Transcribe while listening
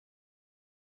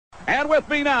And with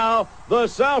me now, the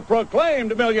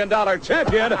self-proclaimed $1 million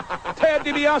champion, Ted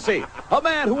DiBiase, a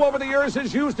man who over the years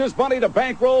has used his money to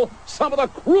bankroll some of the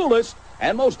cruelest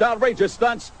and most outrageous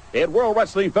stunts in World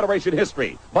Wrestling Federation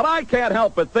history. But I can't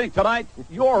help but think tonight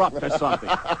you're up to something.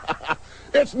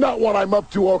 It's not what I'm up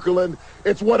to, Okerlund.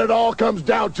 It's what it all comes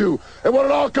down to. And what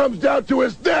it all comes down to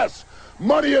is this.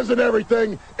 Money isn't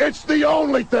everything. It's the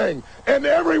only thing. And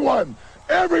everyone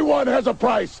has a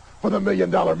price for the $1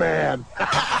 million man.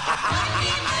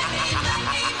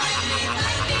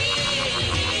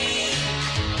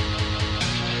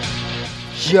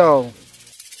 Yo,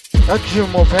 I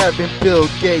dream of having Bill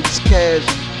Gates cash,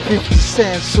 50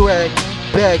 cent swag,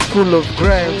 bag full of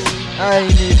grams. I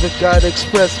ain't even gotta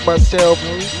express myself.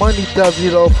 Money does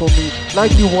it all for me.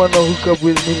 Like you wanna hook up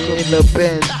with me in a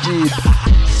Benz Jeep.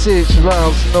 6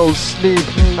 rounds, no sleep.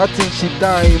 I think she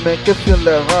dying, man, can feel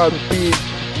her heartbeat.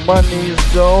 Money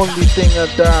is the only thing I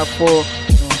die for.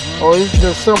 Or is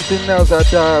there something else I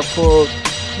die for?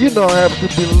 You don't have to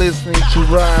be listening to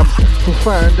rhymes to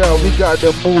find out we got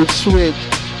the mood switch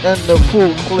and the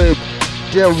full clip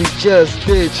that we just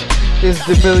ditched. It's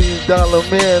the $1 million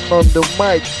man on the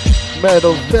mic. Matter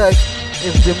of fact,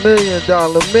 it's the $1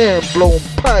 million man blowing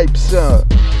pipes up.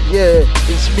 Yeah,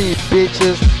 it's me,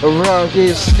 bitches. Around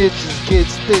here, snitches get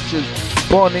stitches.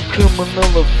 Born in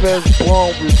criminal affairs,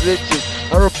 born with riches.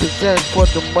 I represent for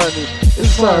the money. It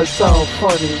might sound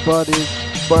funny,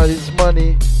 but it's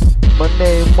money. My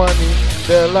name money.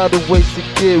 There are a lot of ways to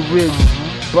get rich,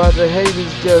 but the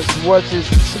haters just watches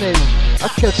and snitch. I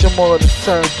catch them all the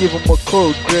time, give them a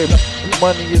cold grip.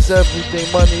 Money is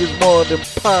everything, money is more than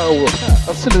power.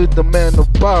 I salute the man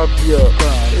above ya.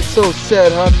 It's so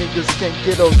sad how niggas can't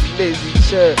get off the lazy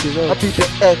chair. I be the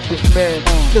active man,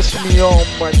 catch me on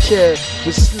my chair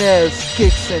with snares,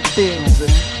 kicks and things.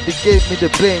 They gave me the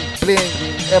bling bling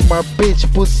and my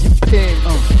bitch pussy pink.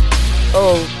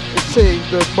 Oh, it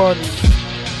saved the money,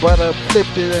 but I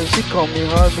flipped it and she called me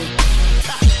honey.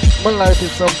 My life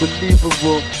is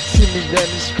unbelievable. See me then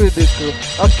it's critical.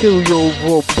 I'll kill you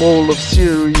over a bowl of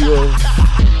cereal.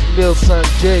 Lil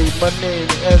Sanjay, my name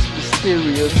is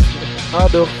mysterious. How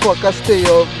the fuck I stay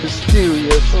off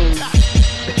mysterious?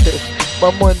 My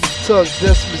money talk,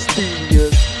 that's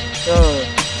mysterious.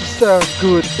 To sound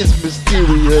good, it's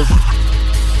mysterious.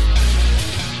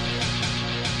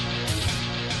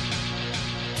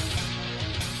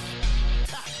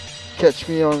 Catch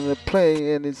me on the plane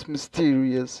and it's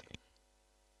mysterious.